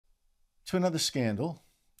to another scandal,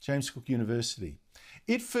 James Cook University.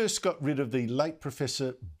 It first got rid of the late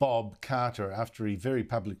Professor Bob Carter after he very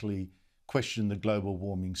publicly questioned the global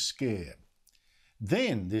warming scare.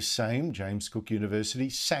 Then this same James Cook University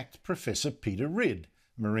sacked Professor Peter Ridd,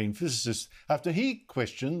 marine physicist, after he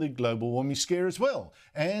questioned the global warming scare as well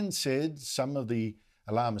and said some of the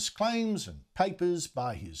alarmist claims and papers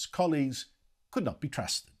by his colleagues could not be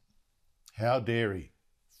trusted. How dare he?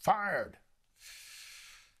 Fired!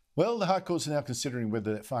 Well, the High Court's now considering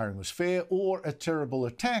whether that firing was fair or a terrible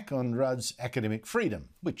attack on Rudd's academic freedom,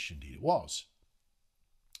 which indeed it was.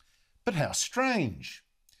 But how strange.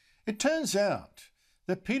 It turns out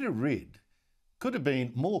that Peter Ridd could have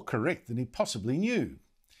been more correct than he possibly knew.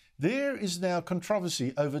 There is now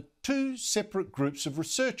controversy over two separate groups of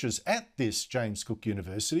researchers at this James Cook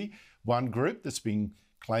University. One group that's been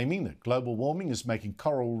claiming that global warming is making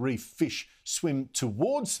coral reef fish swim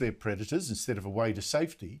towards their predators instead of away to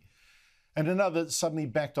safety, and another that suddenly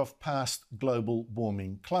backed off past global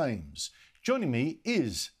warming claims. Joining me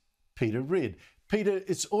is Peter Ridd. Peter,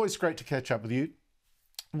 it's always great to catch up with you.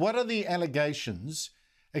 What are the allegations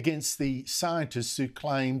against the scientists who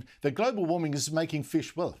claimed that global warming is making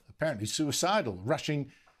fish, well, apparently suicidal,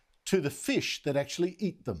 rushing to the fish that actually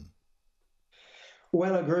eat them?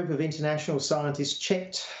 Well, a group of international scientists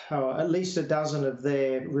checked at least a dozen of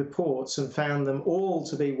their reports and found them all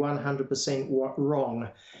to be 100% wrong.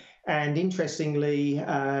 And interestingly,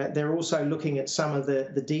 they're also looking at some of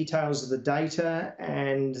the details of the data,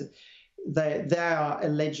 and they are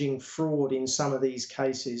alleging fraud in some of these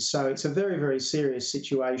cases. So it's a very, very serious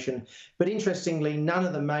situation. But interestingly, none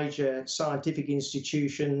of the major scientific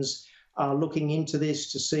institutions are looking into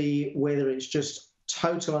this to see whether it's just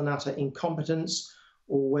total and utter incompetence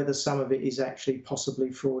or whether some of it is actually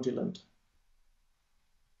possibly fraudulent.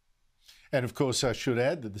 And of course, I should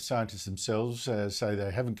add that the scientists themselves say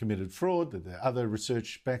they haven't committed fraud, that the other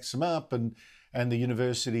research backs them up, and the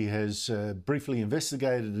university has briefly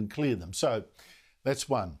investigated and cleared them. So that's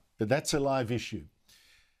one, but that's a live issue.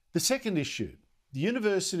 The second issue, the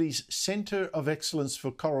university's Centre of Excellence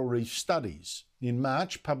for Coral Reef Studies in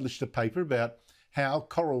March published a paper about how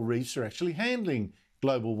coral reefs are actually handling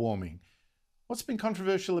global warming. What's been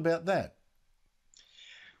controversial about that?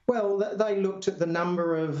 Well, they looked at the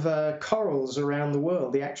number of corals around the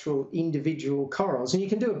world, the actual individual corals, and you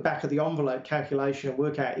can do a back of the envelope calculation and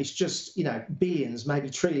work out it's just, billions, maybe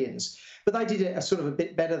trillions. But they did it a sort of a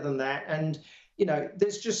bit better than that. And,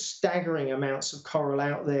 there's just staggering amounts of coral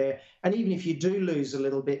out there. And even if you do lose a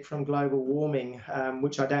little bit from global warming,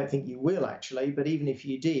 which I don't think you will actually, but even if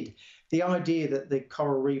you did, the idea that the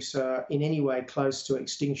coral reefs are in any way close to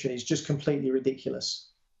extinction is just completely ridiculous.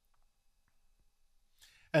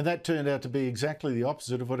 And that turned out to be exactly the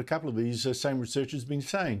opposite of what a couple of these same researchers have been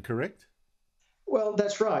saying, correct? Well,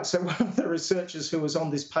 that's right. So one of the researchers who was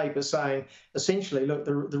on this paper saying, essentially, look,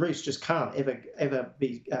 the reefs just can't ever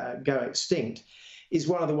go extinct, is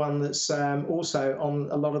one of the ones that's also on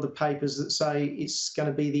a lot of the papers that say it's going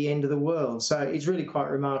to be the end of the world. So it's really quite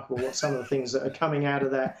remarkable what some of the things that are coming out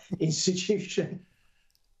of that institution.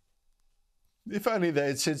 If only they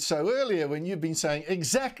had said so earlier when you've been saying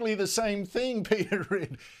exactly the same thing, Peter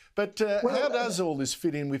Ridd. But how does all this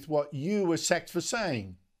fit in with what you were sacked for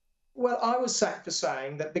saying? Well, I was sacked for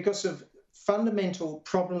saying that because of fundamental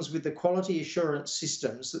problems with the quality assurance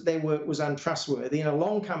systems, that their work was untrustworthy, and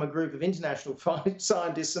along come a group of international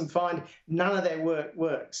scientists and find none of their work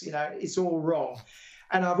works. It's all wrong.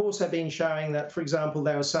 And I've also been showing that, for example,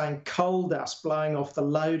 they were saying coal dust blowing off the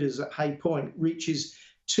loaders at Hay Point reaches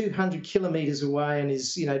 200 kilometres away and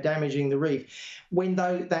is, damaging the reef, when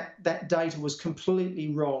that data was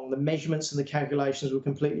completely wrong. The measurements and the calculations were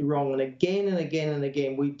completely wrong. And again and again and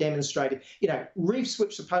again, we demonstrated, reefs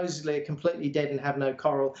which supposedly are completely dead and have no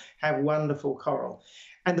coral, have wonderful coral.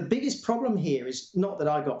 And the biggest problem here is not that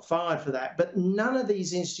I got fired for that, but none of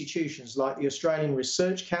these institutions, like the Australian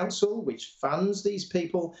Research Council, which funds these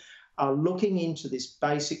people, are looking into this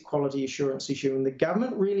basic quality assurance issue. And the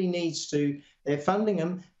government really needs to, they're funding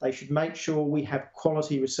them, they should make sure we have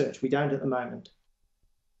quality research. We don't at the moment.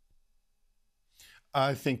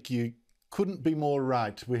 I think you couldn't be more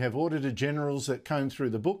right. We have Auditor Generals that comb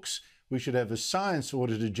through the books. We should have a Science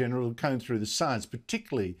Auditor General who comb through the science,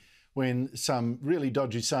 particularly when some really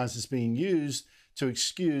dodgy science is being used to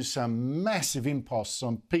excuse some massive imposts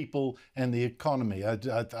on people and the economy.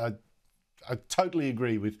 I totally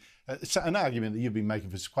agree with an argument that you've been making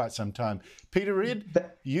for quite some time. Peter Ridd,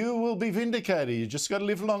 you will be vindicated. You just got to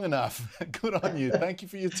live long enough. Good on you. Thank you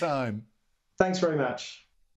for your time. Thanks very much.